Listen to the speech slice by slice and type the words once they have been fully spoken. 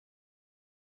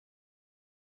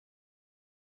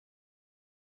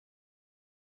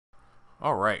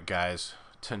All right, guys.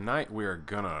 Tonight we're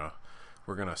gonna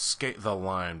skate the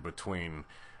line between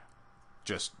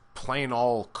just plain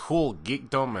all cool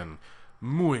geekdom and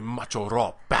muy macho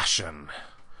raw passion.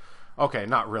 Okay,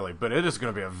 not really, but it is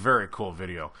going to be a very cool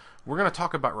video. We're going to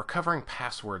talk about recovering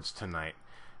passwords tonight,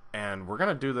 and we're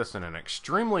going to do this in an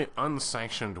extremely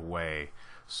unsanctioned way.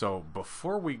 So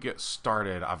before we get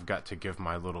started, I've got to give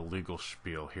my little legal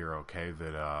spiel here, okay?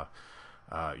 That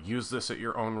use this at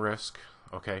your own risk,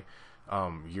 okay?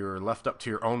 You're left up to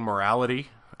your own morality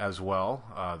as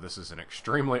well. This is an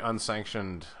extremely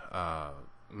unsanctioned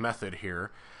method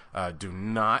here. Do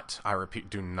not, I repeat,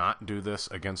 do not do this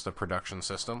against a production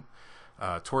system.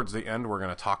 Towards the end, we're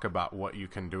going to talk about what you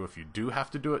can do if you do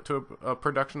have to do it to a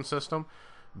production system.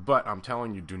 But I'm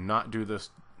telling you, do not do this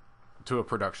to a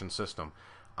production system.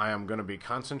 I am going to be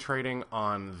concentrating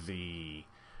on the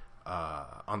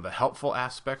helpful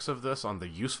aspects of this, on the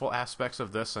useful aspects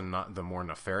of this, and not the more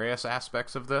nefarious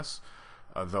aspects of this,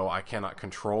 though I cannot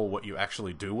control what you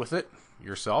actually do with it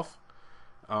yourself.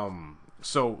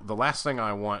 So the last thing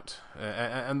I want,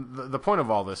 and the point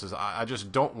of all this is I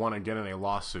just don't want to get any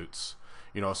lawsuits.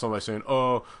 You know, somebody saying,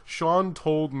 Sean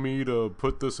told me to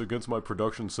put this against my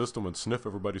production system and sniff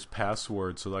everybody's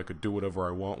password so that I could do whatever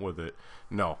I want with it.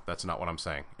 No, that's not what I'm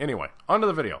saying. Anyway, on to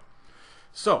the video.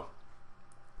 So,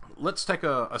 let's take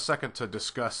a second to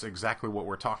discuss exactly what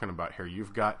we're talking about here.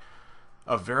 You've got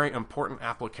a very important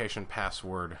application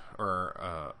password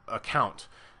or account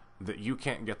that you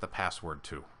can't get the password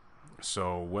to.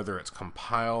 So whether it's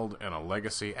compiled in a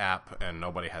legacy app and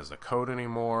nobody has the code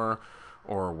anymore,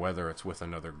 or whether it's with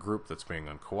another group that's being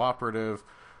uncooperative,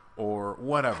 or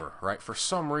whatever, right? For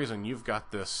some reason, you've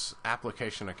got this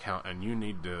application account and you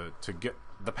need to get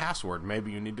the password.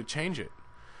 Maybe you need to change it.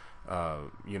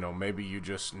 You know, maybe you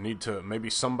just need to, maybe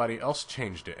somebody else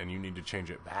changed it and you need to change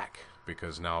it back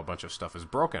because now a bunch of stuff is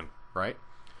broken, right?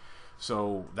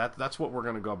 So that's what we're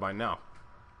going to go by now.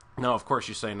 Now, of course,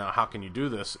 you say, now, how can you do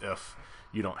this if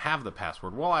you don't have the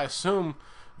password? Well, I assume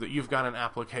that you've got an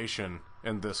application,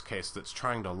 in this case, that's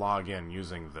trying to log in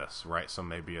using this, right? So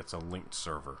maybe it's a linked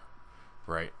server,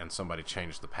 right? And somebody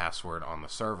changed the password on the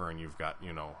server and you've got,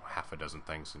 you know, half a dozen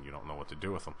things and you don't know what to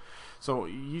do with them. So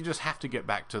you just have to get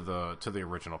back to the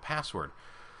original password.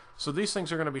 So these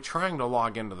things are going to be trying to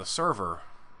log into the server,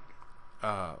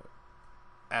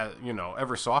 you know,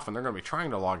 every so often they're going to be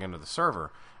trying to log into the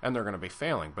server and they're going to be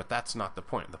failing, but that's not the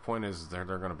point. The point is they're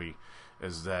going to be,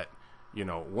 is that, you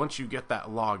know, once you get that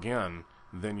login,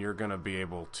 then you're going to be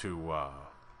able to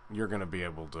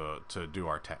do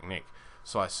our technique.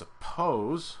 So I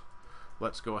suppose,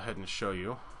 let's go ahead and show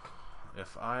you.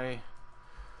 If I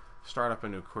start up a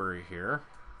new query here,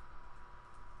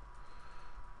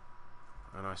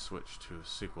 and I switch to a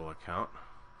SQL account.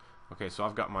 Okay, so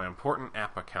I've got my important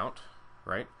app account,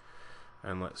 right?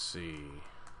 And let's see.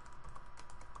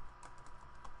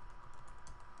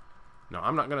 Now,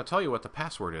 I'm not going to tell you what the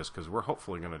password is because we're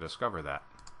hopefully going to discover that.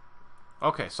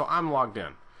 Okay, so I'm logged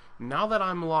in. Now that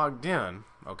I'm logged in,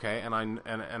 okay, and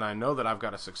I know that I've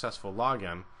got a successful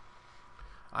login,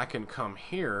 I can come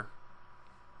here,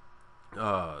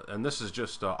 and this is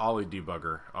just Ollie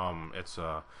debugger. It's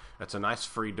a nice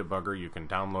free debugger. You can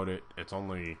download it. It's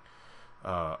only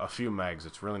a few megs.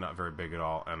 It's really not very big at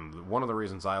all. And one of the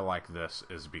reasons I like this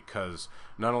is because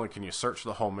not only can you search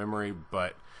the whole memory,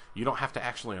 but you don't have to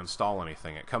actually install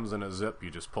anything. It comes in a zip. You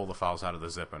just pull the files out of the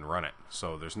zip and run it.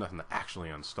 So there's nothing to actually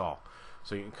install.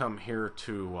 So you can come here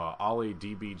to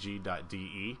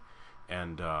olliedbg.de,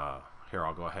 and here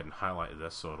I'll go ahead and highlight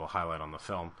this so it'll highlight on the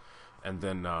film, and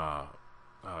then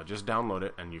just download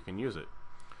it and you can use it.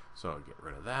 So I'll get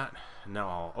rid of that. Now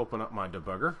I'll open up my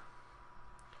debugger.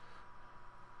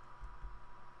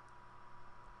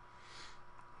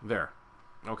 There.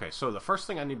 Okay, so the first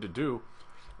thing I need to do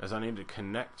is I need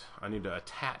to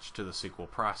attach to the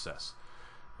SQL process.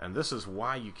 And this is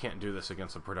why you can't do this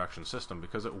against a production system,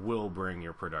 because it will bring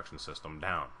your production system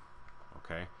down.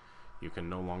 Okay? You can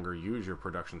no longer use your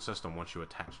production system once you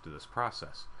attach to this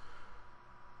process.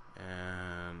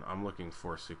 And I'm looking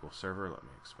for SQL Server. Let me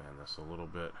expand this a little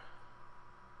bit.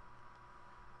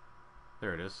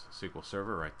 There it is, SQL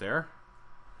Server right there.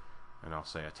 And I'll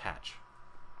say attach.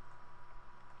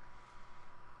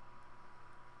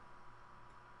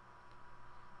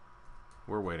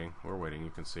 We're waiting.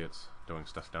 You can see it's doing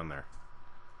stuff down there.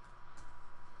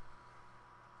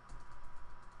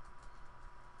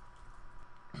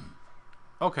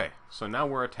 Okay, so now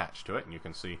we're attached to it, and you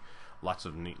can see lots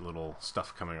of neat little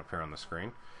stuff coming up here on the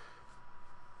screen.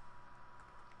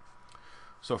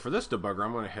 So for this debugger,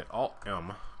 I'm going to hit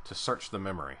Alt-M to search the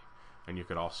memory. And you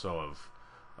could also have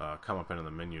come up into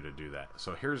the menu to do that.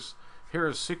 So here is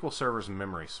SQL Server's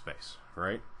memory space,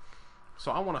 right?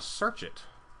 So I want to search it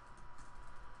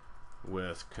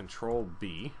with Control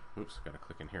B. Oops, got to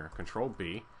click in here. Control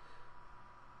B.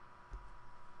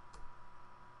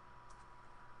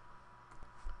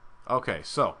 Okay,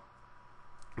 so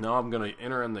now I'm going to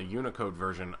enter in the Unicode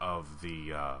version of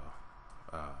the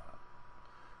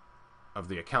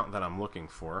account that I'm looking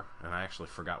for, and I actually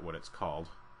forgot what it's called.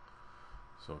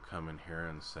 So come in here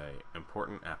and say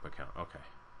important app account. Okay.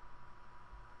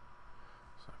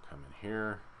 So I come in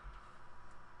here.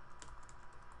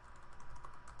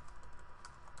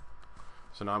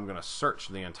 So now I'm going to search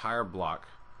the entire block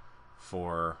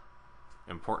for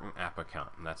important app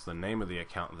account, and that's the name of the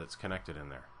account that's connected in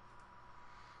there.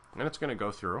 And it's going to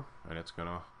go through, and it's going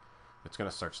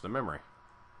to search the memory.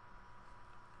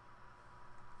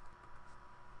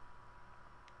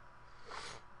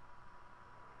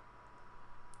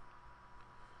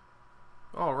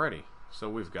 Alrighty, so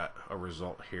we've got a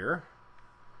result here.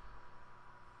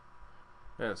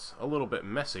 And it's a little bit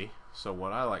messy, so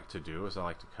what I like to do is I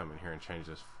like to come in here and change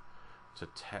this to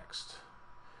text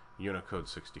Unicode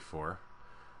 64.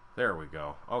 There we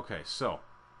go. Okay, so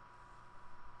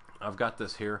I've got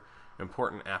this here,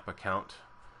 important app account.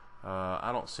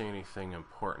 I don't see anything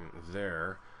important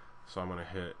there, so I'm going to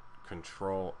hit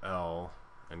Control L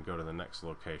and go to the next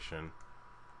location.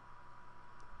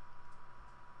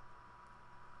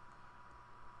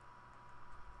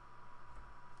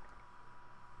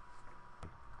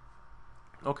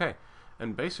 Okay,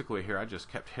 and basically here I just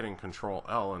kept hitting Control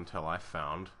L until I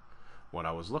found what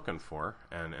I was looking for,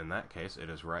 and in that case it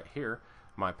is right here,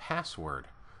 my password.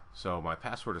 So my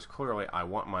password is clearly I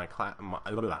want my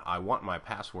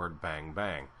password bang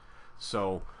bang.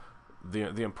 So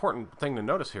the important thing to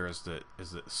notice here is that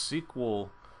SQL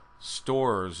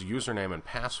stores username and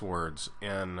passwords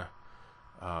in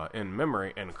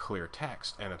memory in clear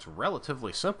text, and it's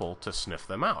relatively simple to sniff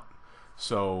them out.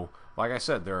 So like I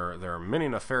said, there are many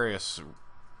nefarious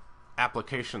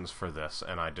applications for this,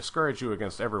 and I discourage you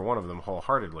against every one of them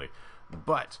wholeheartedly.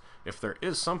 But if there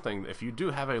is something, if you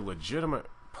do have a legitimate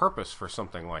purpose for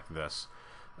something like this,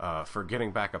 for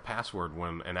getting back a password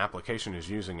when an application is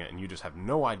using it and you just have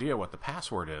no idea what the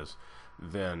password is,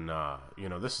 then you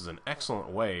know, this is an excellent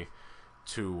way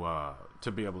to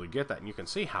be able to get that. And you can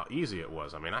see how easy it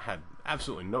was. I mean, I had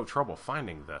absolutely no trouble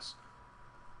finding this.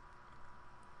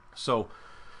 So,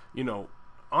 you know,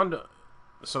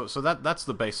 so that's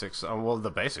the basics. Well,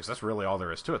 the basics, that's really all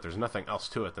there is to it. There's nothing else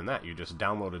to it than that. You just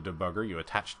download a debugger, you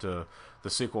attach to the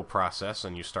SQL process,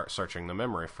 and you start searching the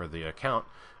memory for the account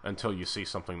until you see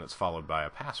something that's followed by a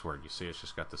password. You see it's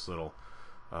just got this little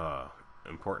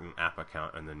important app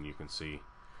account, and then you can see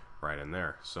right in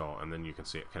there. So, and then you can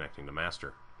see it connecting to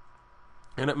master.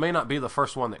 And it may not be the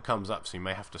first one that comes up, so you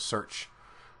may have to search.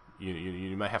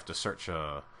 You may have to search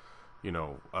you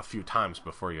know, a few times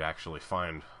before you actually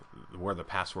find where the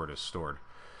password is stored.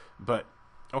 But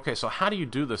okay, so how do you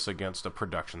do this against a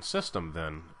production system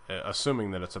then, assuming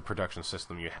that it's a production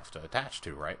system you have to attach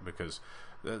to, right? Because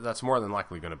that's more than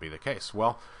likely going to be the case.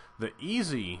 Well, the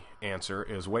easy answer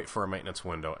is wait for a maintenance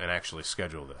window and actually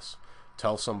schedule this.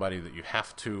 Tell somebody that you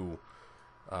have to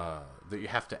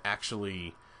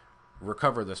actually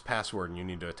recover this password, and you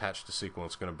need to attach to SQL.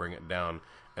 It's going to bring it down,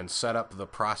 and set up the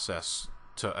process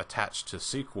to attach to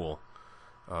SQL,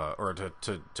 or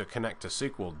to connect to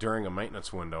SQL during a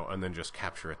maintenance window, and then just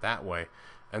capture it that way.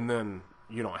 And then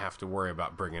you don't have to worry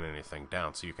about bringing anything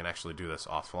down, so you can actually do this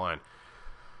offline.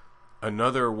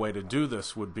 Another way to do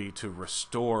this would be to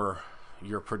restore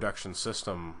your production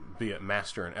system, be it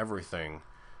master and everything,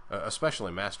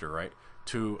 especially master, right,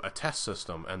 to a test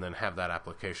system, and then have that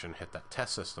application hit that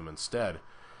test system instead.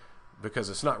 Because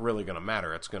it's not really going to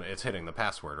matter. It's hitting the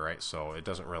password, right? So it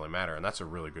doesn't really matter, and that's a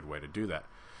really good way to do that.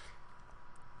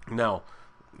 Now,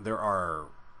 there are,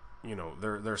 you know,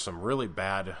 there's some really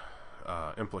bad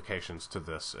implications to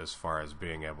this as far as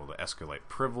being able to escalate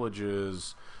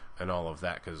privileges and all of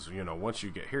that. Because, you know, once you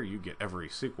get here, you get every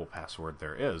SQL password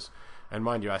there is. And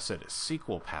mind you, I said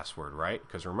SQL password, right?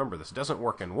 Because remember, this doesn't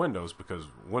work in Windows, because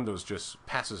Windows just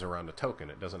passes around a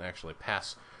token. It doesn't actually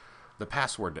pass the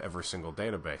password to every single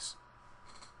database.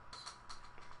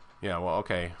 Yeah, well,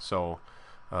 okay, so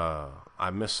I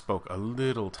misspoke a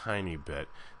little tiny bit.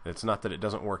 It's not that it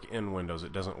doesn't work in Windows.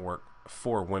 It doesn't work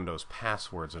for Windows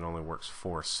passwords. It only works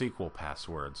for SQL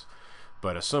passwords.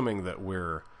 But assuming that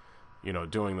we're, you know,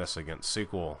 doing this against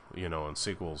SQL, you know, and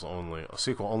SQL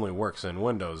only works in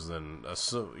Windows, then,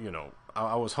 you know,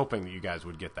 I was hoping that you guys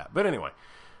would get that. But anyway,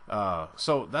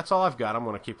 so that's all I've got. I'm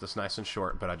going to keep this nice and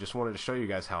short, but I just wanted to show you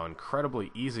guys how incredibly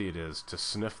easy it is to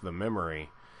sniff the memory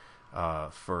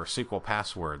for SQL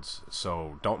Passwords.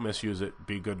 So don't misuse it.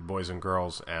 Be good boys and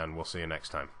girls, and we'll see you next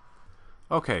time.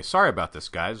 Okay, sorry about this,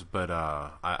 guys, but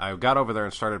I got over there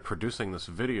and started producing this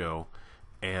video,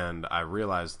 and I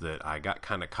realized that I got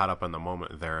kind of caught up in the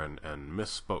moment there and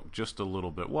misspoke just a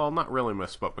little bit. Well, not really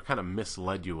misspoke, but kind of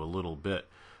misled you a little bit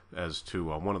as to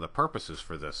one of the purposes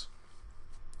for this.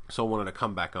 So I wanted to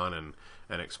come back on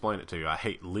and explain it to you. I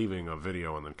hate leaving a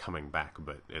video and then coming back,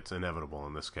 but it's inevitable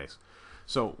in this case.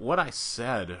 So what I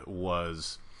said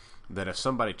was that if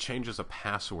somebody changes a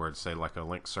password, say like a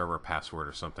link server password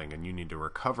or something, and you need to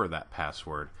recover that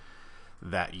password,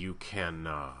 that you can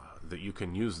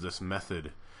use this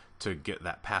method to get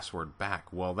that password back.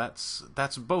 Well,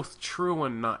 that's both true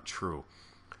and not true.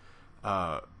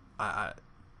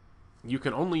 You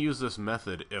can only use this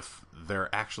method if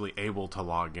they're actually able to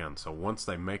log in. So once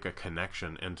they make a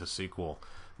connection into SQL,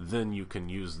 then you can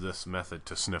use this method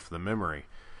to sniff the memory.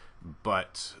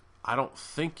 But I don't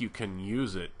think you can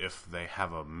use it if they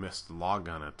have a missed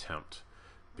logon attempt,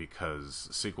 because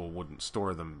SQL wouldn't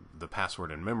store the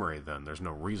password in memory then. There's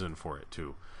no reason for it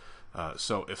to.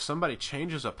 So if somebody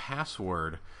changes a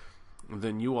password,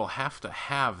 then you will have to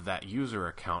have that user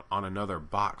account on another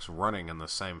box running in the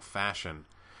same fashion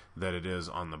that it is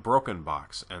on the broken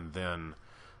box, and then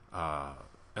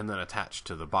attach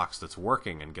to the box that's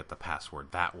working and get the password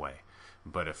that way.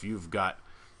 But if you've got,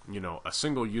 a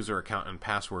single user account and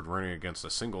password running against a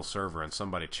single server, and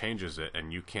somebody changes it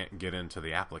and you can't get into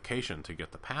the application to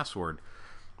get the password,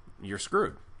 you're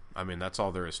screwed. I mean, that's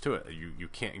all there is to it. You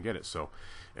can't get it. So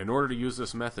in order to use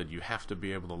this method, you have to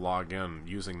be able to log in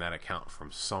using that account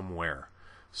from somewhere.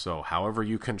 So however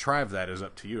you contrive that is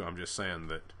up to you. I'm just saying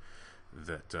that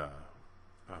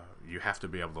you have to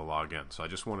be able to log in. So I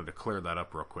just wanted to clear that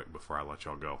up real quick before I let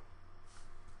y'all go.